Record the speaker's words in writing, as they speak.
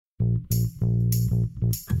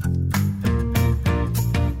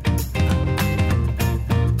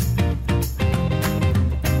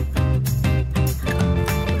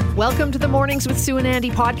Welcome to the Mornings with Sue and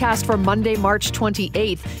Andy podcast for Monday, March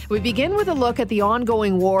 28th. We begin with a look at the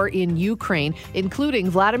ongoing war in Ukraine,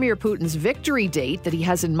 including Vladimir Putin's victory date that he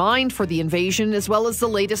has in mind for the invasion, as well as the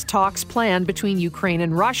latest talks planned between Ukraine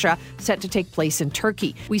and Russia, set to take place in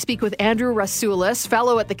Turkey. We speak with Andrew Rasoulis,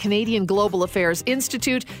 fellow at the Canadian Global Affairs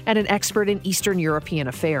Institute and an expert in Eastern European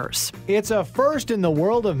affairs. It's a first in the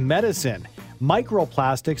world of medicine.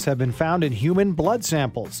 Microplastics have been found in human blood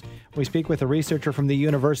samples. We speak with a researcher from the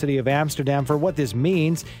University of Amsterdam for what this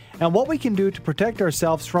means and what we can do to protect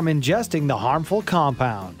ourselves from ingesting the harmful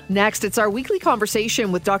compound. Next, it's our weekly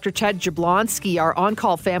conversation with Dr. Ted Jablonski, our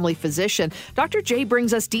on-call family physician. Dr. J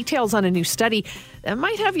brings us details on a new study that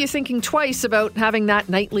might have you thinking twice about having that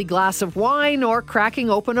nightly glass of wine or cracking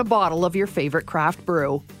open a bottle of your favorite craft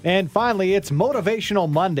brew. And finally, it's Motivational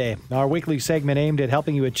Monday, our weekly segment aimed at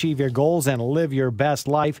helping you achieve your goals and live your best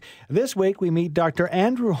life. This week, we meet Dr.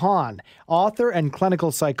 Andrew Hahn, author and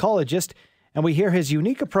clinical psychologist, and we hear his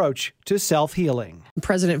unique approach to self-healing.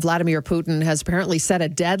 President Vladimir Putin has apparently set a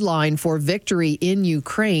deadline for victory in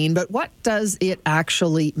Ukraine, but what does it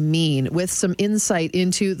actually mean? With some insight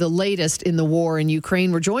into the latest in the war in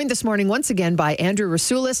Ukraine, we're joined this morning once again by Andrew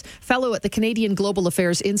Rasoulis, fellow at the Canadian Global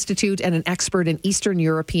Affairs Institute and an expert in Eastern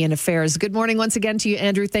European affairs. Good morning once again to you,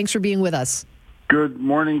 Andrew. Thanks for being with us. Good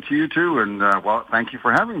morning to you, too, and thank you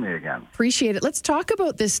for having me again. Appreciate it. Let's talk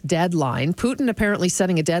about this deadline. Putin apparently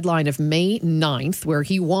setting a deadline of May 9th, where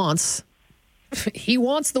he wants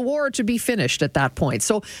the war to be finished at that point.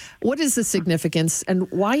 So what is the significance,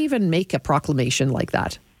 and why even make a proclamation like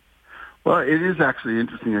that? Well, it is actually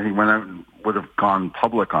interesting, I think, when I would have gone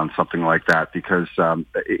public on something like that, because, a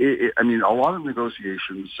lot of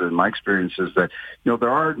negotiations, in my experience, is that, there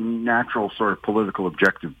are natural sort of political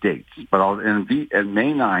objective dates, and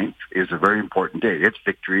May 9th is a very important date. It's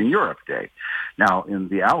Victory in Europe Day. Now, in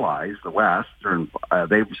the Allies, the West,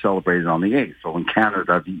 they celebrated on the 8th. So in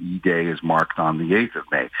Canada, VE Day is marked on the 8th of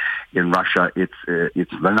May. In Russia, it's the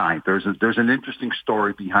 9th. There's an interesting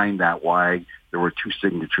story behind that, why there were two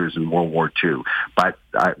signatures in World War II, but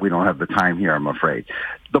we don't have the time here, I'm afraid.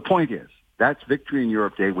 The point is, that's Victory in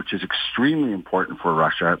Europe Day, which is extremely important for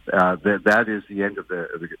Russia. That is the end of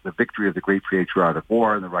the victory of the Great Patriotic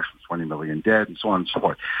War, and the Russians 20 million dead, and so on and so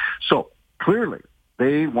forth. So clearly,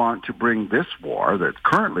 they want to bring this war that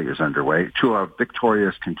currently is underway to a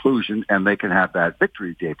victorious conclusion, and they can have that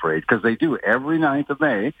Victory Day parade, because they do. Every 9th of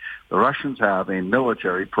May, the Russians have a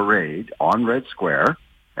military parade on Red Square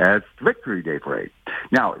as the Victory Day parade.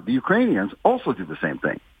 Now, the Ukrainians also do the same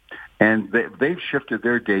thing, and they've shifted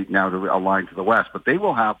their date now to align to the West, but they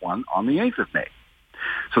will have one on the 8th of May.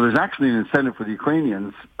 So there's actually an incentive for the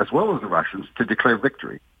Ukrainians, as well as the Russians, to declare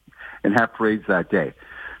victory and have parades that day.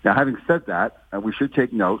 Now, having said that, we should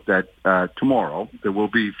take note that tomorrow there will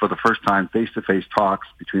be, for the first time, face-to-face talks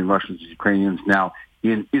between Russians and Ukrainians now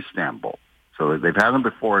in Istanbul. So they've had them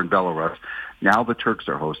before in Belarus. Now the Turks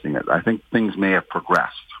are hosting it. I think things may have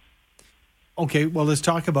progressed. Okay, well, let's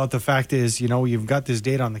talk about the fact is, you've got this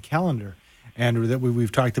date on the calendar, Andrew, that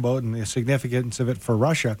we've talked about and the significance of it for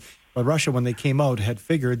Russia. But Russia, when they came out, had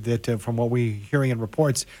figured that from what we're hearing in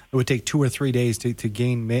reports, it would take 2 or 3 days to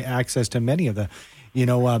gain access to many of the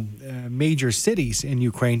major cities in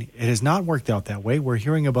Ukraine. It has not worked out that way. We're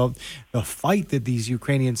hearing about the fight that these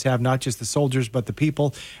Ukrainians have, not just the soldiers, but the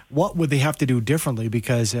people. What would they have to do differently?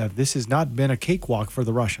 Because this has not been a cakewalk for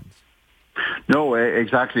the Russians. No,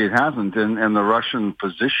 exactly, it hasn't. And the Russian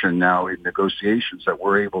position now in negotiations that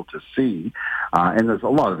we're able to see, and there's a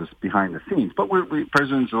lot of this behind the scenes, but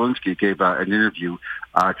President Zelensky gave an interview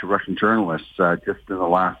to Russian journalists just in the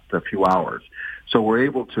last few hours. So we're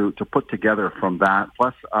able to put together from that,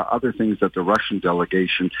 plus other things that the Russian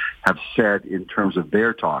delegation have said in terms of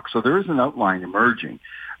their talk. So there is an outline emerging.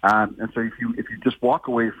 And so if you just walk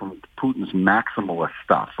away from Putin's maximalist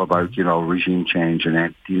stuff about, regime change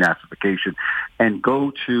and denazification and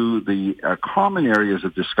go to the common areas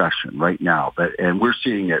of discussion right now, and we're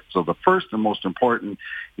seeing it. So the first and most important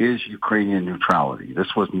is Ukrainian neutrality.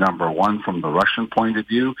 This was number one from the Russian point of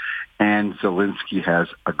view, and Zelensky has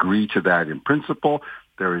agreed to that in principle.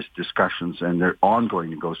 There is discussions and there are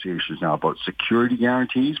ongoing negotiations now about security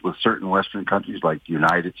guarantees with certain Western countries like the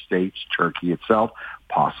United States, Turkey itself,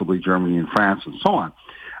 possibly Germany and France, and so on.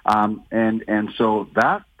 So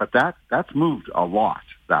that's moved a lot,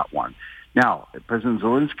 that one. Now, President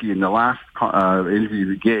Zelensky, in the last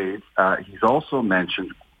interview he gave, he's also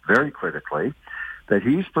mentioned very critically that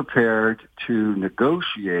he's prepared to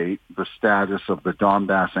negotiate the status of the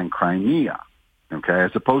Donbass and Crimea. okay,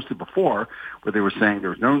 as opposed to before where they were saying there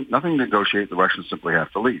was nothing to negotiate, the Russians simply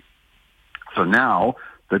have to leave. So now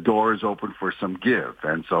the door is open for some give,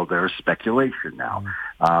 and so there's speculation now.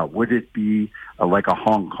 Would it be like a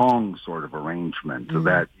Hong Kong sort of arrangement so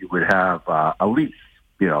that you would have a lease?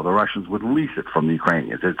 The Russians would lease it from the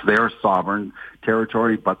Ukrainians. It's their sovereign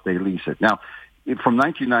territory, but they lease it. Now, from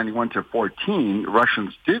 1991 to 14,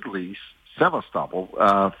 Russians did lease Sevastopol,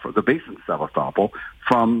 for the base in Sevastopol,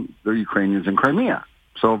 from the Ukrainians in Crimea.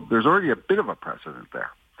 So there's already a bit of a precedent there.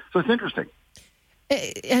 So it's interesting.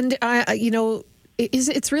 And,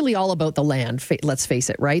 it's really all about the land, let's face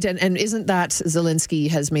it, right? And isn't that Zelensky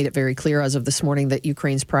has made it very clear as of this morning that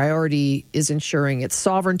Ukraine's priority is ensuring its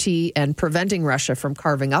sovereignty and preventing Russia from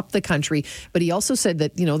carving up the country. But he also said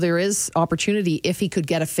that, there is opportunity if he could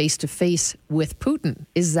get a face-to-face with Putin.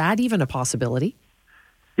 Is that even a possibility?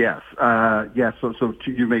 Yes. So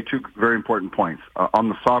you made two very important points. On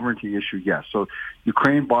the sovereignty issue, yes. So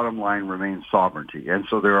Ukraine, bottom line, remains sovereignty. And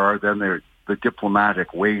so there are the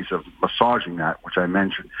diplomatic ways of massaging that, which I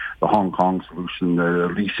mentioned, the Hong Kong solution,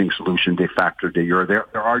 the leasing solution, de facto, de jure.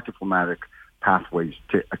 There are diplomatic pathways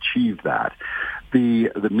to achieve that. The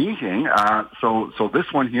meeting, so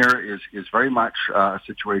this one here is very much a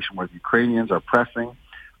situation where the Ukrainians are pressing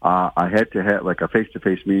a head-to-head, like a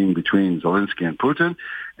face-to-face meeting between Zelensky and Putin,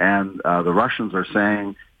 and the Russians are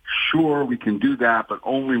saying, sure, we can do that, but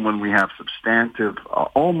only when we have substantive,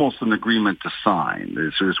 almost an agreement to sign.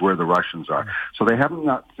 This is where the Russians are. So they have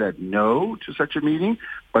not said no to such a meeting,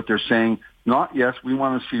 but they're saying, not yes, we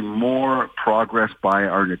want to see more progress by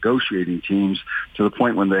our negotiating teams to the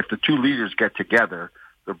point when if the two leaders get together,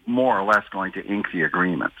 they're more or less going to ink the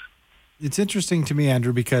agreement. It's interesting to me,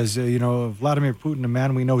 Andrew, because, Vladimir Putin, a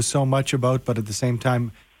man we know so much about, but at the same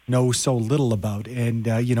time know so little about. And,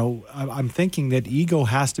 I'm thinking that ego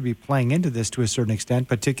has to be playing into this to a certain extent,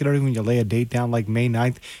 particularly when you lay a date down like May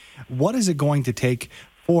 9th. What is it going to take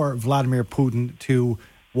for Vladimir Putin to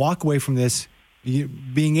walk away from this,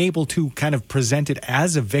 being able to kind of present it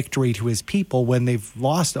as a victory to his people when they've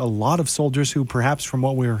lost a lot of soldiers who perhaps, from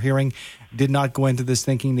what we were hearing, did not go into this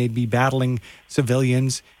thinking they'd be battling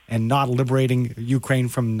civilians and not liberating Ukraine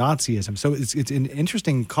from Nazism. So it's an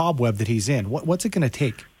interesting cobweb that he's in. What's it going to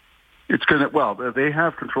take? They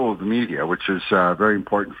have control of the media, which is very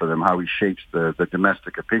important for them, how he shapes the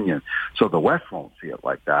domestic opinion. So the West won't see it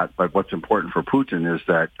like that, but what's important for Putin is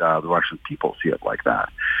that the Russian people see it like that.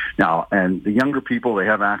 Now, and the younger people, they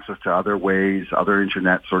have access to other ways, other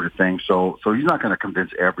internet sort of things, so he's not going to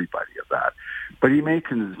convince everybody of that. But he may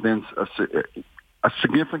convince a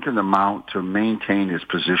significant amount to maintain his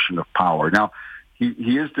position of power. Now,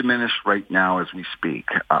 he is diminished right now as we speak.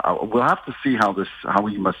 We'll have to see how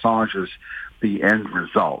he massages the end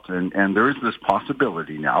result. And there is this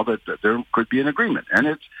possibility now that there could be an agreement. And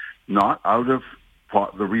it's not out of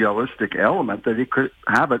the realistic element that he could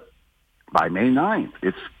have it by May 9th.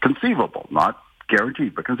 It's conceivable, not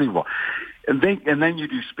guaranteed, but conceivable. And then you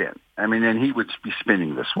do spin. And he would be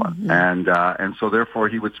spinning this one. Mm-hmm. And so therefore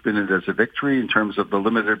he would spin it as a victory in terms of the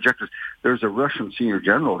limited objectives. There's a Russian senior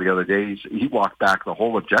general the other day, he walked back the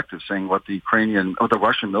whole objective, saying what the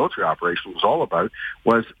Russian military operation was all about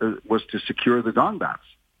was to secure the Donbass.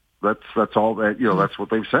 That's all that, that's what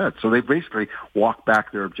they've said. So they basically walked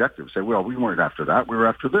back their objectives, say, well, we weren't after that, we were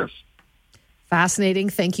after this. Fascinating.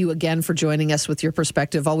 Thank you again for joining us with your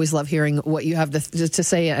perspective. Always love hearing what you have to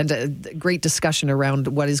say, and a great discussion around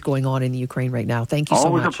what is going on in Ukraine right now. Thank you so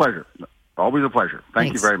much. Always a pleasure.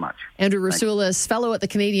 Thank you very much. Andrew Rasiulis, fellow at the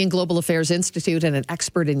Canadian Global Affairs Institute and an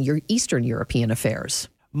expert in Eastern European affairs.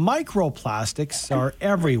 Microplastics are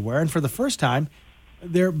everywhere, and for the first time,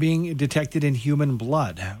 they're being detected in human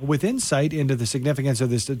blood. With insight into the significance of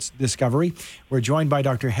this discovery, we're joined by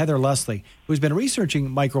Dr. Heather Leslie, who's been researching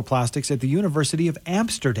microplastics at the University of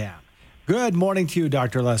Amsterdam. Good morning to you,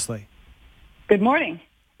 Dr. Leslie. Good morning.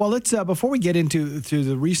 Well, let's before we get into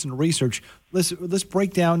the recent research, let's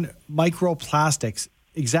break down microplastics.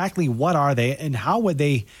 Exactly what are they, and how would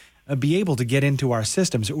they be able to get into our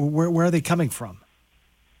systems? Where are they coming from?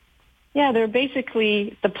 Yeah, they're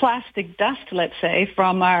basically the plastic dust, let's say,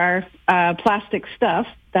 from our plastic stuff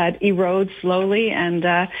that erodes slowly and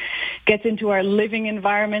gets into our living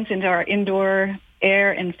environments, into our indoor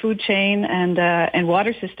air and food chain and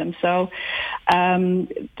water system. So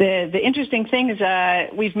the interesting thing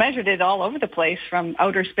is we've measured it all over the place, from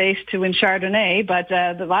outer space to in Chardonnay, but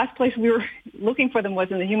the last place we were looking for them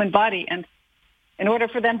was in the human body. And in order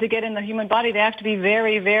for them to get in the human body, they have to be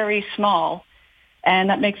very, very small.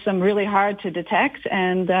 And that makes them really hard to detect,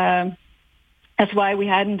 and that's why we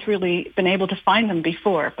hadn't really been able to find them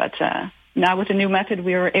before. But now with the new method,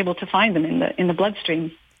 we were able to find them in the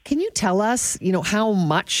bloodstream. Can you tell us, how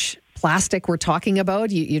much plastic we're talking about?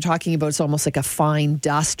 You're talking about it's almost like a fine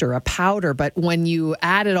dust or a powder, but when you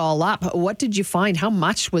add it all up, what did you find? How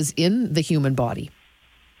much was in the human body?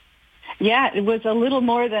 Yeah, it was a little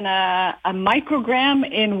more than a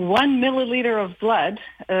microgram in 1 milliliter of blood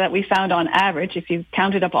that we found on average, if you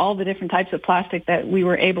counted up all the different types of plastic that we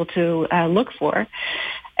were able to look for.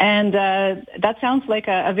 And that sounds like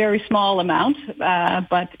a very small amount,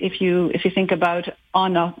 but if you think about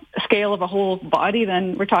on a scale of a whole body,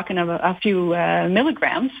 then we're talking of a few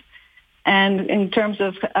milligrams. And in terms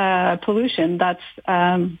of pollution, that's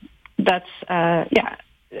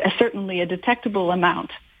certainly a detectable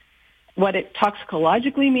amount. What it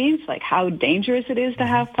toxicologically means, like how dangerous it is to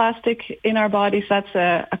have plastic in our bodies, that's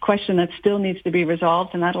a question that still needs to be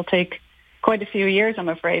resolved, and that'll take quite a few years, I'm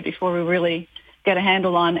afraid, before we really get a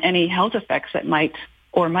handle on any health effects that might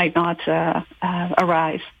or might not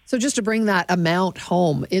arise. So just to bring that amount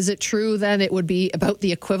home, is it true then it would be about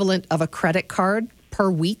the equivalent of a credit card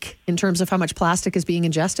per week in terms of how much plastic is being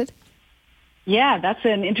ingested? Yeah, that's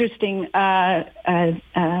an interesting number,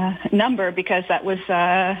 because that was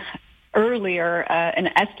earlier an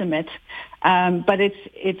estimate, but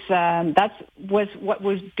that's what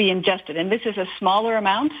was being ingested, and this is a smaller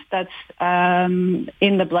amount that's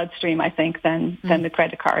in the bloodstream, I think, than the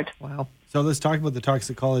credit card. Wow. So let's talk about the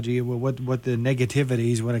toxicology, what the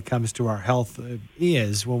negativities when it comes to our health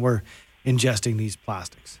is when we're ingesting these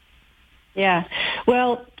plastics. Yeah,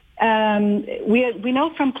 well, we know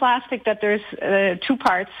from plastic that there's two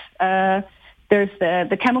parts. There's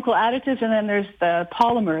the chemical additives, and then there's the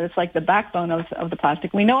polymer. It's like the backbone of the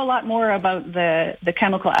plastic. We know a lot more about the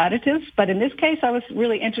chemical additives, but in this case, I was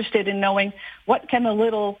really interested in knowing what can the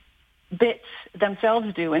little bits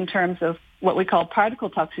themselves do in terms of what we call particle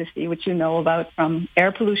toxicity, which you know about from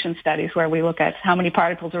air pollution studies, where we look at how many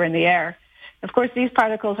particles are in the air. Of course, these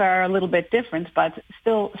particles are a little bit different, but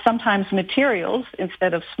still sometimes materials,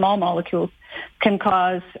 instead of small molecules, can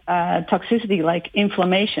cause toxicity like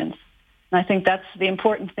inflammations. And I think that's the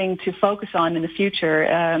important thing to focus on in the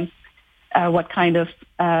future, what kind of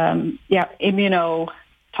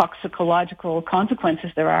immunotoxicological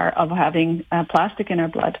consequences there are of having plastic in our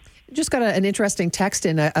blood. Just got an interesting text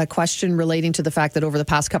in, a question relating to the fact that over the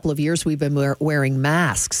past couple of years we've been wearing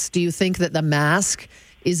masks. Do you think that the mask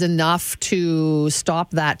is enough to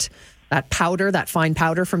stop that powder, that fine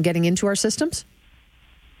powder, from getting into our systems?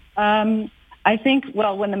 I think,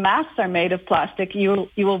 well, when the masks are made of plastic, you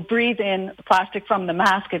will breathe in plastic from the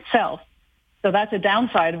mask itself. So that's a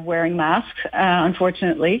downside of wearing masks,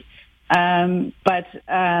 unfortunately. So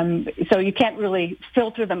you can't really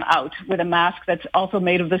filter them out with a mask that's also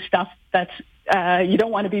made of the stuff that you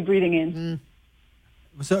don't want to be breathing in.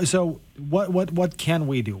 So what can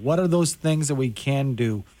we do? What are those things that we can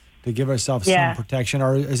do to give ourselves some protection?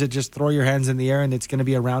 Or is it just throw your hands in the air and it's going to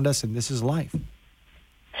be around us and this is life?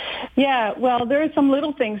 Yeah, well, there are some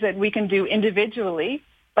little things that we can do individually,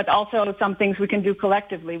 but also some things we can do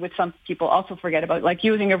collectively, which some people also forget about, like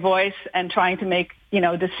using your voice and trying to make,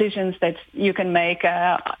 decisions that you can make,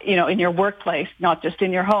 in your workplace, not just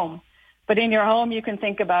in your home. But in your home, you can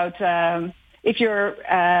think about, if you're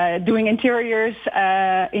doing interiors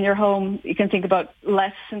in your home, you can think about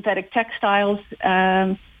less synthetic textiles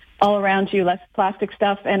all around you, less plastic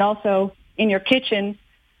stuff. And also in your kitchen,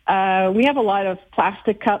 we have a lot of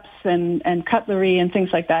plastic cups and cutlery and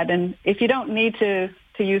things like that. And if you don't need to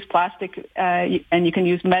use plastic and you can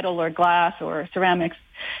use metal or glass or ceramics,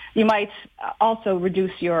 you might also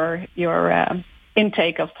reduce your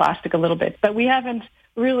intake of plastic a little bit. But we haven't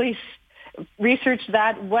really researched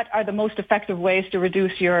that. What are the most effective ways to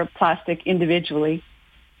reduce your plastic individually?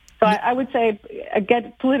 So I would say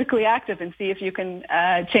get politically active and see if you can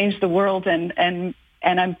change the world, and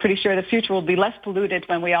I'm pretty sure the future will be less polluted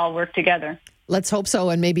when we all work together. Let's hope so,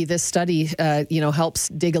 and maybe this study, helps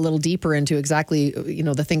dig a little deeper into exactly,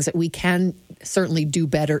 the things that we can certainly do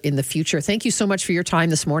better in the future. Thank you so much for your time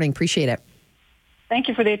this morning. Appreciate it. Thank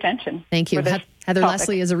you for the attention. Thank you. Heather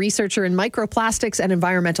Leslie is a researcher in microplastics and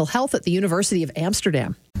environmental health at the University of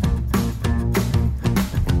Amsterdam.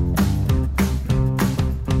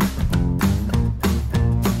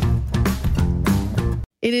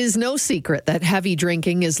 It is no secret that heavy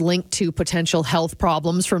drinking is linked to potential health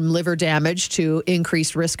problems, from liver damage to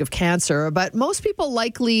increased risk of cancer. But most people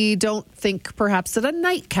likely don't think perhaps that a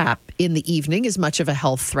nightcap in the evening is much of a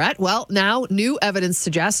health threat. Well, now new evidence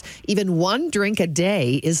suggests even one drink a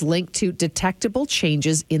day is linked to detectable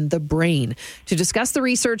changes in the brain. To discuss the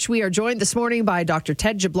research, we are joined this morning by Dr.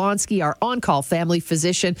 Ted Jablonski, our on-call family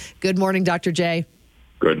physician. Good morning, Dr. J.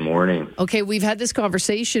 Good morning. Okay, we've had this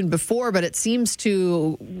conversation before, but it seems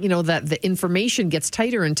to, that the information gets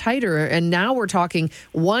tighter and tighter. And now we're talking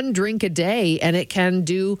one drink a day, and it can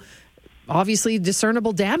do obviously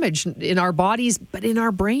discernible damage in our bodies, but in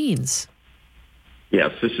our brains.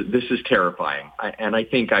 Yes, this is terrifying. And I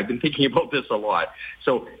think I've been thinking about this a lot.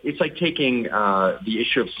 So it's like taking the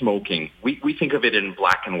issue of smoking. We think of it in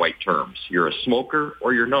black and white terms. You're a smoker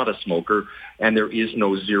or you're not a smoker, and there is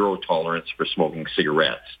no zero tolerance for smoking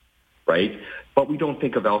cigarettes, right? But we don't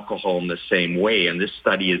think of alcohol in the same way. And this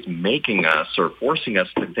study is making us or forcing us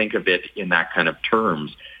to think of it in that kind of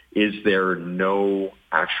terms. Is there no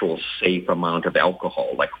actual safe amount of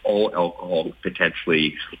alcohol? Like all alcohol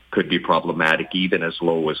potentially could be problematic, even as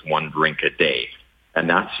low as one drink a day. And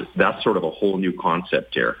that's sort of a whole new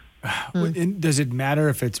concept here. Does it matter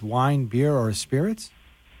if it's wine, beer, or spirits?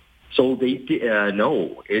 So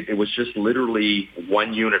no, it was just literally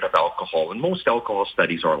 1 unit of alcohol. And most alcohol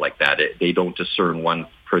studies are like that. They don't discern one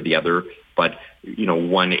for the other. But, 1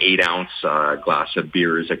 8-ounce glass of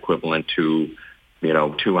beer is equivalent to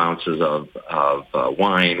 2 ounces of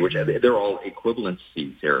wine, which they're all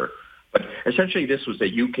equivalencies here. But essentially, this was a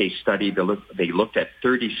UK study. They looked at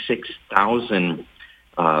 36,000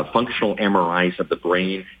 functional MRIs of the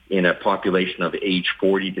brain in a population of age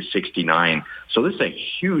 40 to 69. So this is a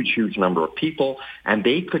huge, huge number of people. And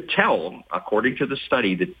they could tell, according to the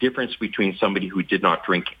study, the difference between somebody who did not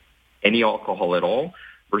drink any alcohol at all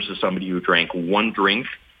versus somebody who drank 1 drink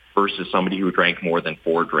versus somebody who drank more than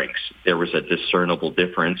 4 drinks. There was a discernible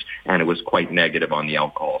difference, and it was quite negative on the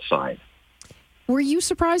alcohol side. Were you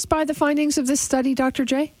surprised by the findings of this study, Dr.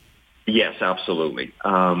 J? Yes, absolutely.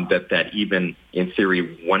 That even in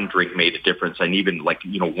theory, 1 drink made a difference, and even 1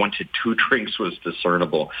 to 2 drinks was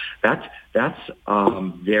discernible. That's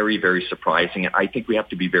very, very surprising. I think we have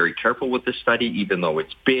to be very careful with this study, even though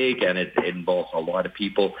it's big and it involves a lot of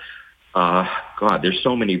people. There's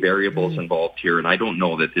so many variables involved here, and I don't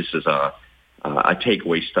know that this is a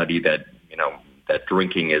takeaway study that that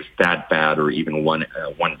drinking is that bad, or even one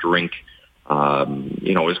drink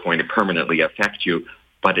is going to permanently affect you.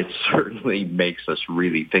 But it certainly makes us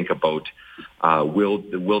really think about will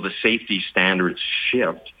the safety standards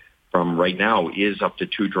shift from right now is up to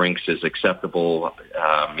 2 drinks is acceptable,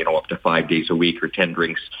 up to 5 days a week, or 10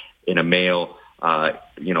 drinks in a male.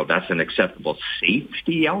 That's an acceptable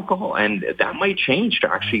safety alcohol, and that might change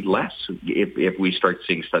to actually less if we start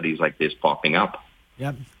seeing studies like this popping up.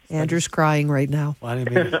 Yep. Andrew's crying right now. Well,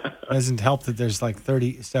 it doesn't help that there's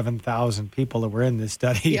 37,000 people that were in this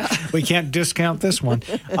study. Yeah. We can't discount this one.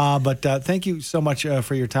 But thank you so much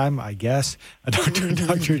for your time, I guess,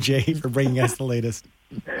 Dr. J, for bringing us the latest.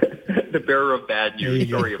 The bearer of bad news.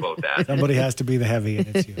 Sorry about that. Somebody has to be the heavy, and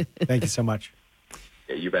it's you. Thank you so much.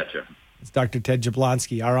 Yeah, you betcha. It's Dr. Ted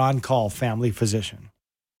Jablonski, our on-call family physician.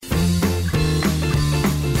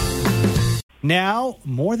 Now,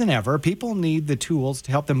 more than ever, people need the tools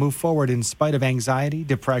to help them move forward in spite of anxiety,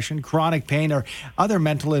 depression, chronic pain, or other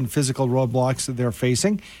mental and physical roadblocks that they're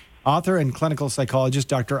facing. Author and clinical psychologist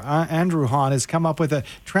Dr. Andrew Hahn has come up with a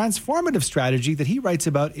transformative strategy that he writes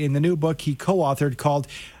about in the new book he co-authored called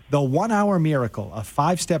The 1 Hour Miracle, a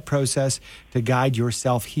 5-step process to guide your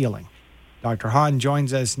self-healing. Dr. Hahn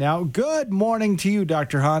joins us now. Good morning to you,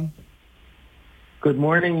 Dr. Hahn. Good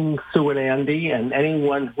morning, Sue and Andy, and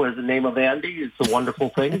anyone who has the name of Andy. It's a wonderful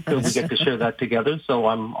thing. So we get to share that together, so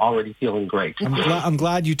I'm already feeling great. I'm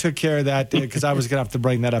glad you took care of that, because I was going to have to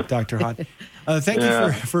bring that up, Dr. Hahn. Thank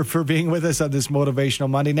you for being with us on this Motivational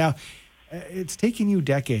Monday. Now, it's taken you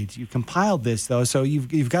decades. You compiled this, though, so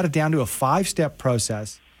you've got it down to a 5-step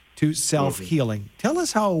process to self-healing. Tell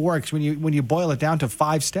us how it works when you boil it down to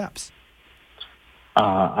 5 steps.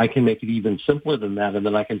 I can make it even simpler than that, and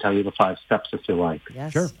then I can tell you the 5 steps if you like.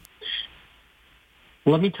 Yes. Sure.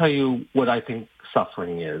 Let me tell you what I think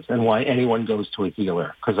suffering is and why anyone goes to a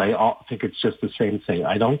healer, because I think it's just the same thing.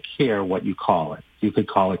 I don't care what you call it. You could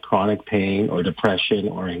call it chronic pain or depression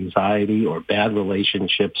or anxiety or bad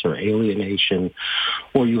relationships or alienation,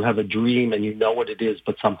 or you have a dream and you know what it is,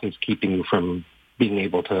 but something's keeping you from being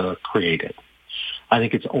able to create it. I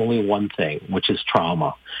think it's only one thing, which is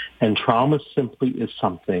trauma. And trauma simply is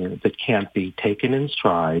something that can't be taken in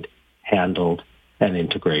stride, handled, and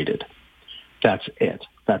integrated. That's it.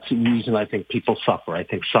 That's the reason I think people suffer. I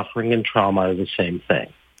think suffering and trauma are the same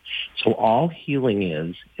thing. So all healing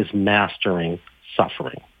is mastering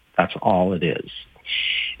suffering. That's all it is.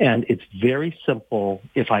 And it's very simple.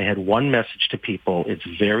 If I had one message to people, it's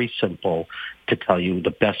very simple to tell you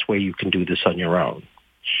the best way you can do this on your own.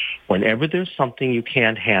 Whenever there's something you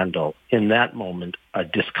can't handle, in that moment, a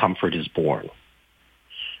discomfort is born.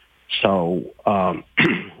 So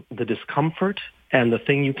the discomfort and the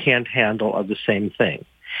thing you can't handle are the same thing.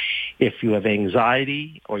 If you have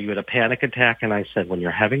anxiety or you had a panic attack, and I said, when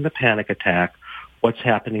you're having the panic attack, what's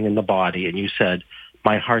happening in the body? And you said,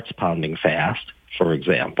 my heart's pounding fast, for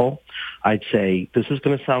example, I'd say, this is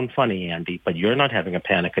going to sound funny, Andy, but you're not having a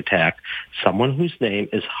panic attack. Someone whose name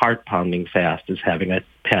is heart pounding fast is having a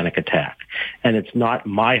panic attack. And it's not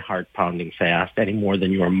my heart pounding fast any more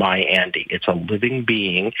than you're my Andy. It's a living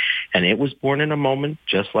being, and it was born in a moment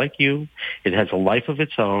just like you. It has a life of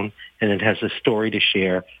its own, and it has a story to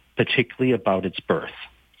share, particularly about its birth.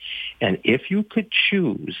 And if you could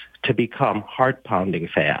choose to become heart-pounding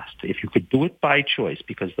fast, if you could do it by choice,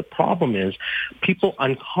 because the problem is people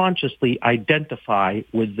unconsciously identify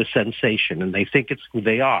with the sensation and they think it's who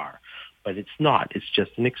they are, but it's not. It's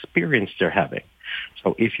just an experience they're having.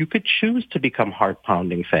 So if you could choose to become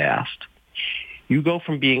heart-pounding fast, you go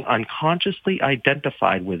from being unconsciously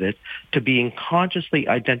identified with it to being consciously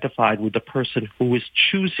identified with the person who is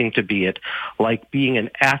choosing to be it, like being an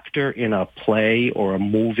actor in a play or a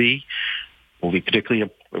movie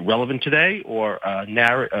particularly relevant today, or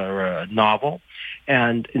a novel.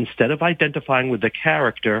 And instead of identifying with the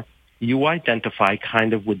character, you identify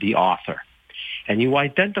kind of with the author. And you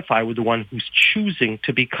identify with the one who's choosing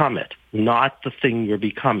to become it, not the thing you're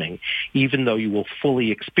becoming, even though you will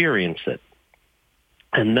fully experience it.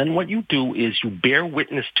 And then what you do is you bear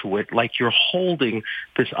witness to it like you're holding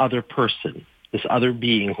this other person, this other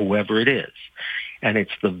being, whoever it is. And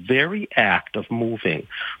it's the very act of moving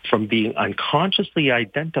from being unconsciously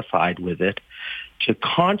identified with it to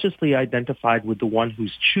consciously identified with the one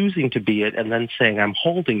who's choosing to be it, and then saying, I'm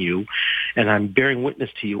holding you and I'm bearing witness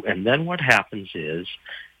to you. And then what happens is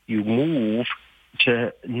you move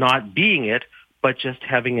to not being it, but just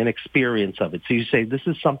having an experience of it. So you say, this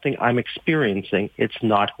is something I'm experiencing. It's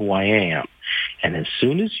not who I am. And as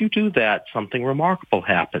soon as you do that, something remarkable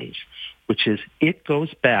happens, which is it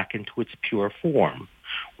goes back into its pure form,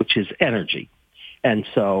 which is energy. And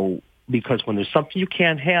so, because when there's something you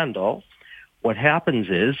can't handle, what happens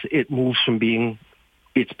is it moves from being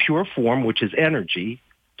its pure form, which is energy,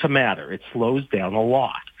 to matter. It slows down a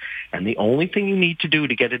lot. And the only thing you need to do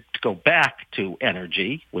to get it to go back to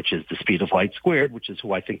energy, which is the speed of light squared, which is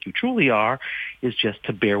who I think you truly are, is just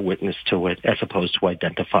to bear witness to it as opposed to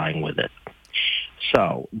identifying with it.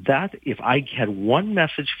 So that, if I had one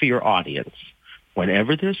message for your audience,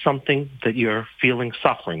 whenever there's something that you're feeling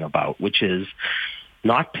suffering about, which is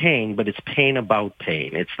not pain, but it's pain about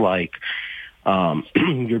pain. It's like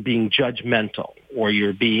you're being judgmental, or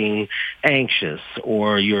you're being anxious,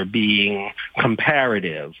 or you're being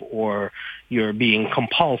comparative, or you're being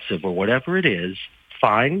compulsive, or whatever it is,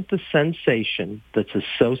 find the sensation that's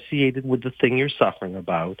associated with the thing you're suffering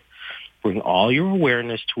about. Bring all your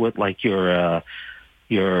awareness to it like you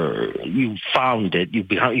found it, you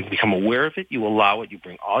become aware of it, you allow it, you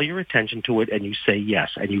bring all your attention to it, and you say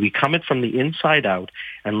yes. And you become it from the inside out,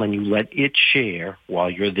 and then you let it share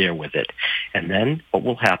while you're there with it. And then what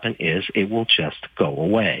will happen is it will just go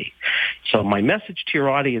away. So my message to your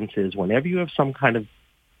audience is, whenever you have some kind of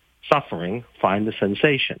suffering, find the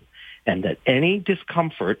sensation. And that any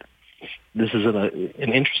discomfort, this is an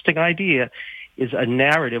interesting idea, is a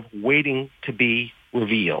narrative waiting to be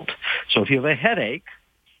revealed. So if you have a headache,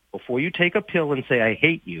 before you take a pill and say, I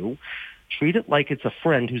hate you, treat it like it's a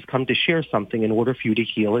friend who's come to share something in order for you to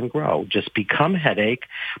heal and grow. Just become headache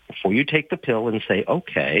before you take the pill and say,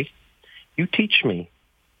 okay, you teach me.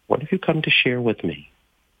 What have you come to share with me?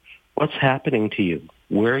 What's happening to you?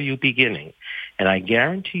 Where are you beginning? And I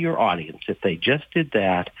guarantee your audience, if they just did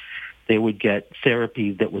that, they would get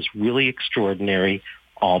therapy that was really extraordinary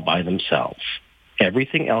all by themselves.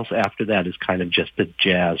 Everything else after that is kind of just a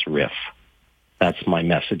jazz riff. That's my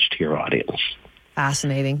message to your audience.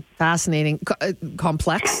 Fascinating.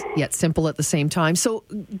 Complex, yet simple at the same time. So,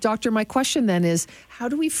 Doctor, my question then is, how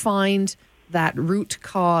do we find that root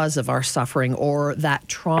cause of our suffering or that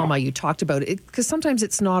trauma you talked about? Because sometimes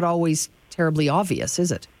it's not always terribly obvious,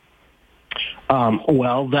 is it?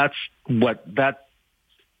 Well, the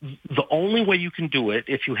only way you can do it,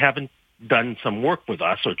 if you haven't done some work with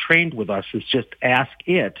us or trained with us, is just ask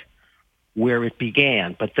it where it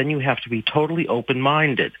began. But then you have to be totally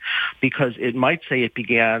open-minded, because it might say it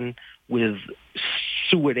began with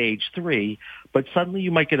Sue at age 3, but suddenly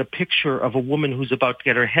you might get a picture of a woman who's about to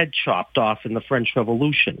get her head chopped off in the French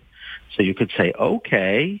Revolution. So you could say,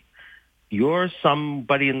 okay, you're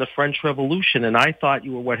somebody in the French Revolution, and I thought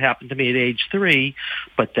you were what happened to me at age 3,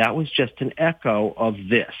 but that was just an echo of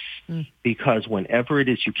this. Because whenever it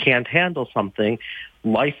is you can't handle something,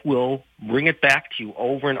 life will bring it back to you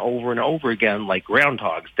over and over and over again, like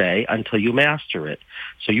Groundhog's Day, until you master it.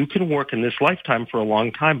 So you can work in this lifetime for a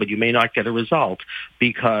long time, but you may not get a result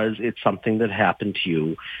because it's something that happened to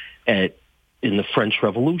you in the French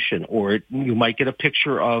Revolution, or you might get a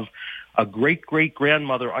picture of a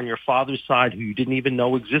great-great-grandmother on your father's side who you didn't even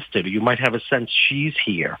know existed, or you might have a sense she's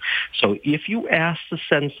here. So if you ask the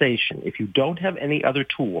sensation, if you don't have any other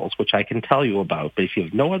tools, which I can tell you about, but if you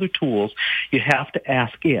have no other tools, you have to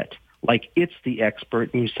ask it, like it's the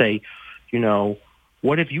expert, and you say,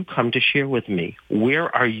 what have you come to share with me?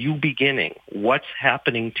 Where are you beginning? What's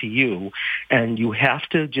happening to you? And you have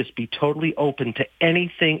to just be totally open to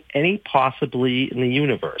anything, any possibility in the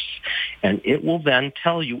universe. And it will then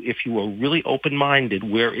tell you, if you are really open-minded,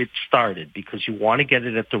 where it started, because you want to get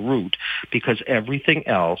it at the root, because everything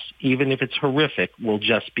else, even if it's horrific, will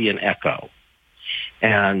just be an echo.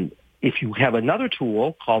 And if you have another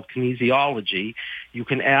tool called kinesiology, you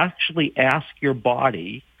can actually ask your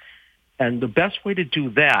body. And the best way to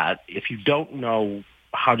do that, if you don't know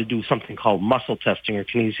how to do something called muscle testing or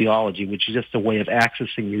kinesiology, which is just a way of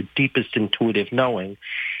accessing your deepest intuitive knowing,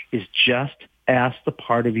 is just ask the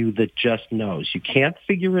part of you that just knows. You can't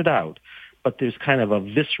figure it out, but there's kind of a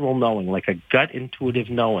visceral knowing, like a gut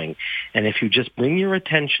intuitive knowing. And if you just bring your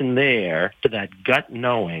attention there to that gut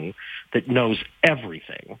knowing that knows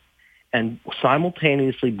everything, and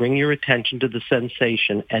simultaneously bring your attention to the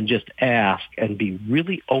sensation and just ask and be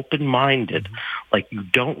really open-minded, like you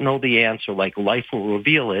don't know the answer, like life will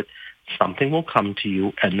reveal it, something will come to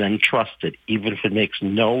you, and then trust it, even if it makes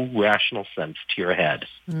no rational sense to your head.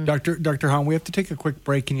 Dr. Hahn, we have to take a quick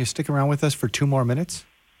break. Can you stick around with us for 2 more minutes?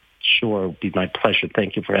 Sure, it would be my pleasure.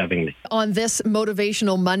 Thank you for having me. On this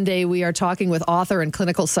Motivational Monday, we are talking with author and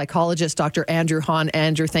clinical psychologist, Dr. Andrew Hahn.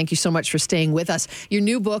 Andrew, thank you so much for staying with us. Your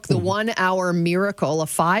new book, The 1 Hour Miracle, a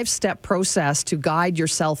 5-step process to guide your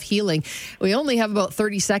self-healing. We only have about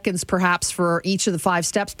 30 seconds, perhaps, for each of the 5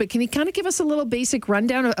 steps, but can you kind of give us a little basic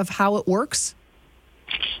rundown of how it works?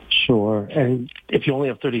 Sure. And if you only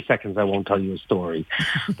have 30 seconds, I won't tell you a story.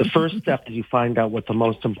 The first step is you find out what the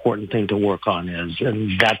most important thing to work on is.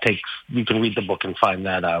 And that takes, you can read the book and find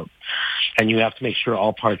that out. And you have to make sure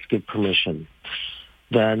all parts give permission.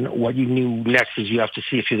 Then what you do next is you have to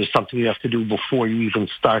see if there's something you have to do before you even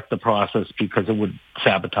start the process, because it would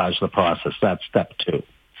sabotage the process. That's step 2.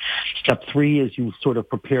 Step 3 is you sort of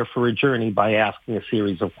prepare for a journey by asking a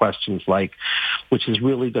series of questions, like, which is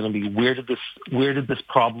really going to be, where did this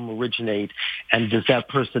problem originate, and does that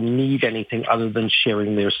person need anything other than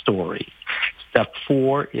sharing their story? Step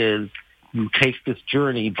 4 is you take this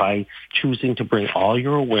journey by choosing to bring all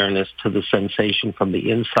your awareness to the sensation from the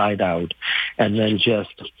inside out, and then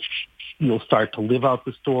you'll start to live out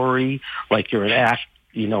the story like you're an actor,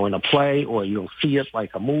 in a play, or you'll see it like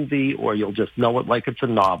a movie, or you'll just know it like it's a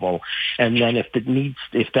novel. And then if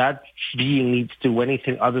that being needs to do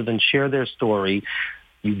anything other than share their story,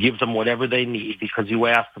 you give them whatever they need, because you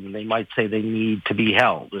ask them. They might say they need to be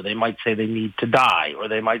held, or they might say they need to die, or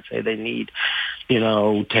they might say they need,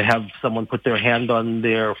 to have someone put their hand on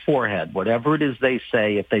their forehead. Whatever it is they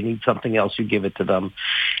say, if they need something else, you give it to them.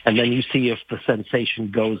 And then you see if the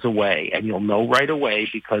sensation goes away. And you'll know right away,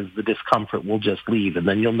 because the discomfort will just leave, and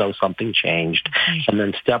then you'll know something changed. And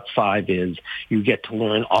then step 5 is you get to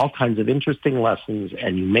learn all kinds of interesting lessons,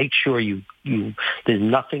 and you make sure there's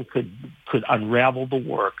nothing could unravel the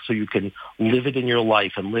work, so you can live it in your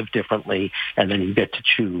life and live differently, and then you get to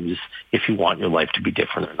choose if you want your life to be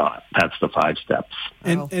different or not. That's the 5 steps.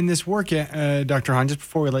 In this work, Dr. Hahn, just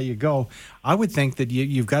before we let you go, I would think that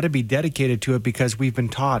you've got to be dedicated to it, because we've been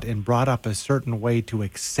taught and brought up a certain way to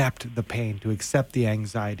accept the pain, to accept the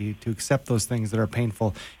anxiety, to accept those things that are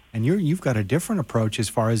painful. And you've got a different approach as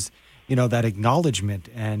far as, that acknowledgement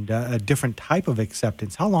and a different type of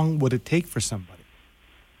acceptance. How long would it take for somebody?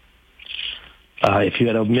 If you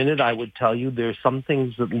had a minute, I would tell you there's some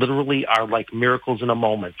things that literally are like miracles in a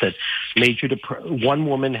moment. That one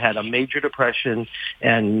woman had a major depression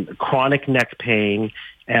and chronic neck pain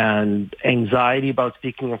and anxiety about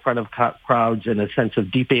speaking in front of crowds, and a sense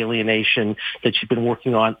of deep alienation that she'd been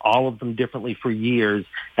working on, all of them differently for years,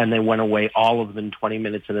 and they went away, all of them in 20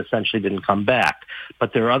 minutes, and essentially didn't come back.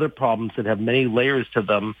 But there are other problems that have many layers to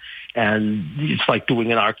them, and it's like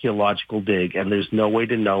doing an archaeological dig, and there's no way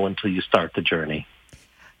to know until you start the journey.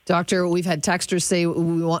 Doctor, we've had texters say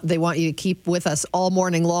they want you to keep with us all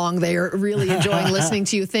morning long. They are really enjoying listening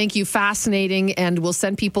to you. Thank you. Fascinating. And we'll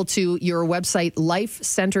send people to your website,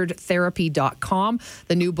 lifecenteredtherapy.com.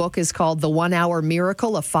 The new book is called The 1 Hour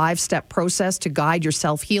Miracle, a 5-step process to guide your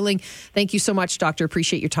self-healing. Thank you so much, Doctor.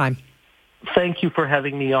 Appreciate your time. Thank you for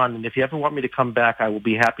having me on. And if you ever want me to come back, I will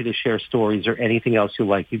be happy to share stories or anything else you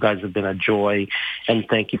like. You guys have been a joy. And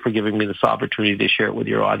thank you for giving me this opportunity to share it with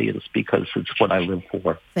your audience because it's what I live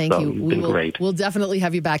for. Thank you. You've been great. We'll definitely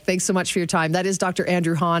have you back. Thanks so much for your time. That is Dr.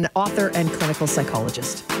 Andrew Hahn, author and clinical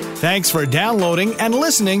psychologist. Thanks for downloading and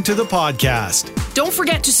listening to the podcast. Don't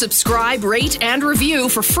forget to subscribe, rate, and review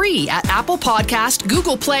for free at Apple Podcast,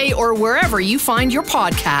 Google Play, or wherever you find your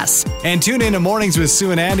podcasts. And tune in to Mornings with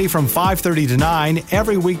Sue and Andy from 5:30 to 9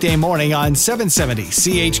 every weekday morning on 770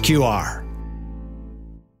 CHQR.